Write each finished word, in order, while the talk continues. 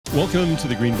Welcome to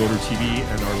the Green Boater TV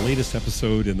and our latest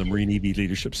episode in the Marine EV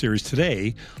Leadership Series.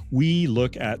 Today, we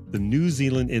look at the New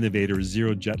Zealand innovator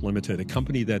ZeroJet Limited, a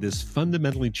company that is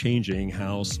fundamentally changing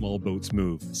how small boats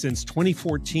move. Since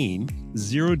 2014,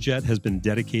 ZeroJet has been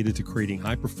dedicated to creating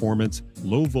high-performance,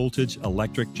 low-voltage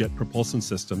electric jet propulsion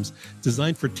systems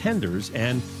designed for tenders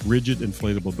and rigid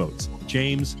inflatable boats.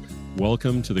 James,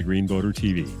 welcome to the Green Boater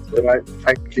TV.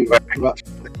 Thank you very much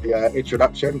for the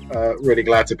introduction. Really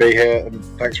glad to be here, and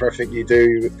thanks for everything you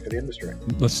do for the industry.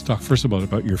 Let's talk first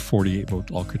about your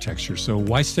 48-volt architecture. So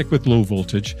why stick with low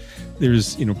voltage?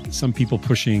 There's some people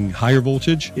pushing higher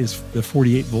voltage. Is the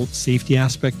 48-volt safety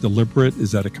aspect deliberate?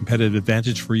 Is that a competitive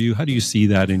advantage for you? How do you see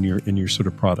that in your sort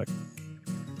of product?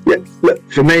 Yeah, look,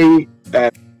 for me,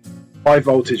 high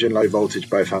voltage and low voltage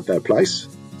both have their place.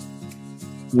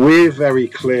 We're very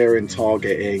clear in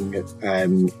targeting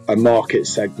a market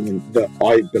segment that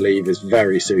I believe is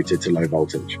very suited to low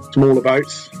voltage. Smaller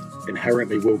boats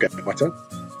inherently will get better.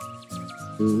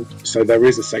 So there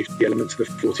is a safety element to the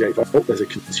 48 volt. There's a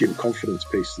consumer confidence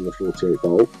piece to the 48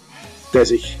 volt.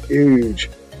 There's a huge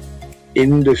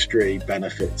industry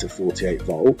benefit to 48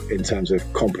 volt in terms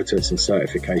of competence and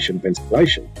certification of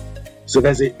installation. So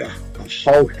there's a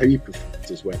whole heap of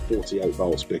factors where 48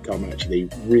 volts become actually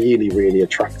really, really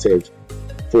attractive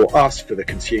for us, for the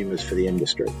consumers, for the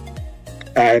industry.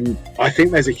 And I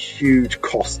think there's a huge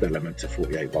cost element to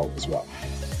 48 volt as well.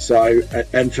 So,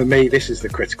 and for me, this is the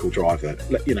critical driver.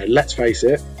 Let's face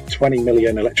it, 20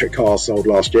 million electric cars sold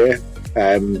last year.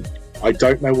 I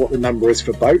don't know what the number is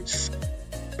for boats,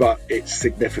 but it's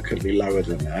significantly lower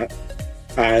than that.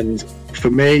 And for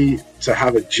me, to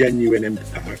have a genuine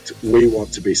impact, we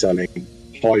want to be selling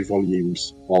high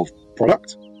volumes of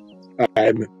product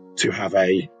to have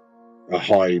a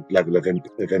high level of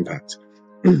impact.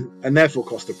 And therefore,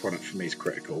 cost of product for me is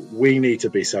critical. We need to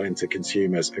be selling to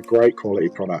consumers a great quality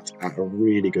product at a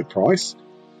really good price,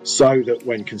 so that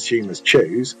when consumers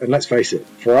choose, and let's face it,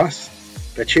 for us,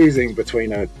 they're choosing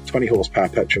between a 20 horsepower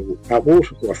petrol outboard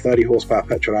or a 30 horsepower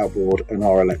petrol outboard and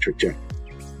our electric jet.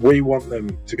 We want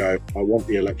them to go, I want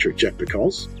the electric jet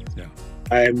because,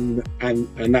 and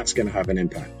that's going to have an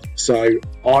impact. So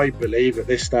I believe at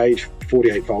this stage,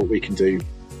 48 volt, we can do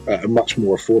a much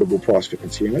more affordable price for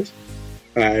consumers,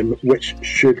 which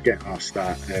should get us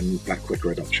that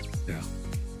quicker adoption.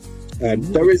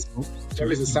 There is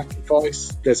a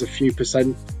sacrifice. There's a few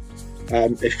percent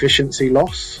efficiency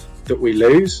loss that we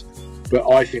lose, but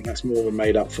I think that's more than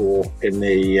made up for in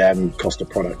the cost of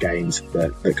product gains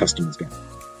that customers get.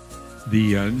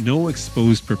 The no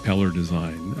exposed propeller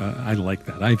design, I like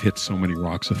that. I've hit so many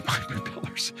rocks with my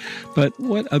propellers. But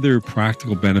what other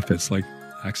practical benefits, like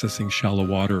accessing shallow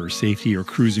water or safety or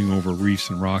cruising over reefs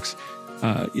and rocks,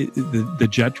 the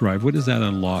jet drive, what does that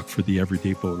unlock for the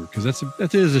everyday boater? Because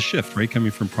that is a shift, right?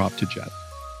 Coming from prop to jet.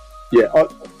 Yeah,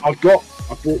 I bought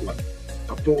one.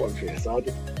 I bought one for you. So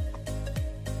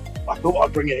I thought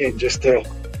I'd bring it in just to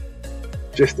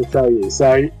tell you.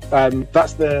 So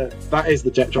that is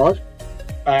the jet drive.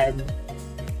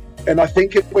 And I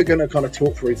think if we're going to kind of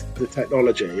talk through the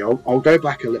technology, I'll go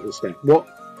back a little step. What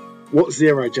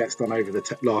ZeroJet's done over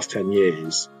the last 10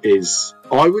 years is,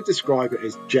 I would describe it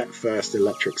as jet first,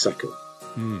 electric second.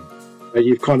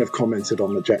 You've kind of commented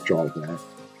on the jet drive there.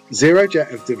 ZeroJet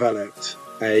have developed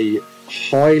a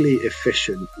highly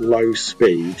efficient, low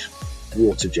speed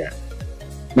water jet.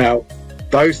 Now,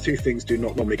 those two things do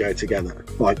not normally go together.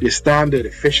 Like your standard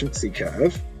efficiency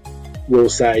curve will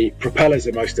say propellers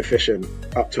are most efficient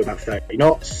up to about 30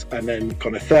 knots, and then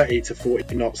kind of 30 to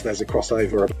 40 knots, there's a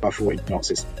crossover above 40 knots,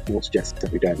 it's water jets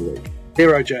every day of the week.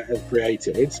 ZeroJet has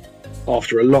created,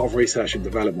 after a lot of research and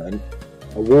development,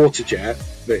 a water jet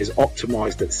that is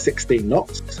optimized at 16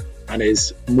 knots and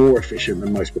is more efficient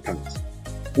than most propellers,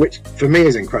 which for me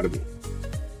is incredible.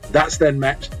 That's then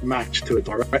matched to a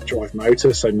direct drive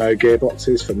motor, so no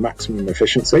gearboxes for maximum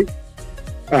efficiency,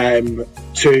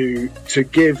 to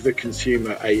give the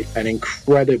consumer an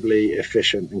incredibly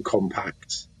efficient and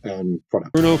compact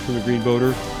product. Bruno from the Green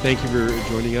Boater, thank you for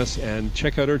joining us, and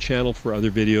check out our channel for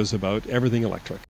other videos about everything electric.